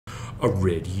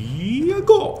Ready,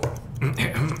 go.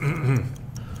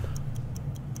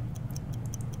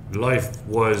 Life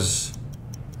was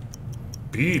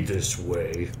be this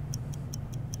way.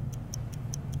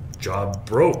 Job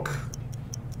broke.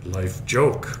 Life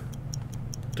joke.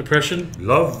 Depression.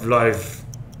 Love life.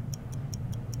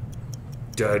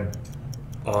 Dead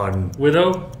on.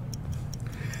 Widow.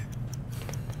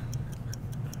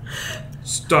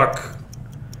 Stuck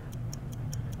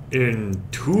in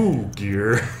 2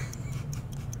 gear.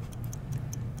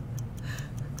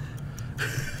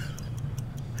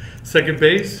 Second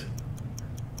base.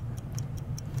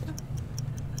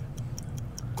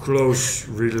 Close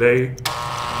relay.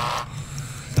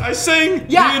 I sang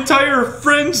Yeah. the entire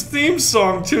Friends theme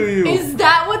song to you. Is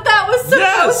that what that was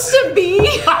supposed to be?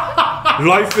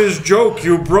 Life is joke,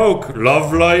 you broke.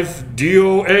 Love life,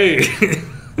 D.O.A.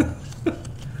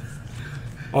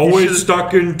 Always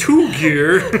stuck in 2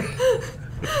 gear.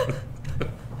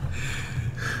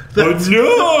 But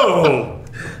no!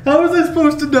 How was I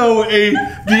supposed to know a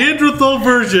Neanderthal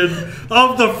version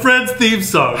of the Friends theme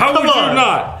song? How Come would on. you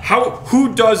not?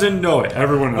 Who doesn't know it?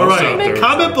 Everyone else out there.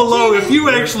 Comment below if you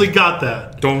actually got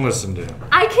that. Don't listen to him.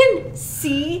 I can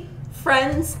see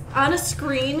Friends on a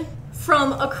screen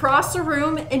from across the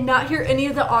room and not hear any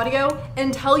of the audio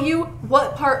and tell you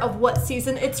what part of what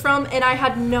season it's from, and I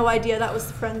had no idea that was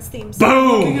the Friends theme song.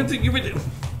 Boom!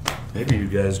 Maybe you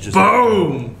guys just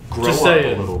Boom! grow Just up say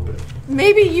a it. little bit.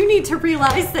 Maybe you need to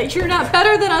realize that you're not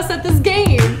better than us at this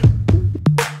game.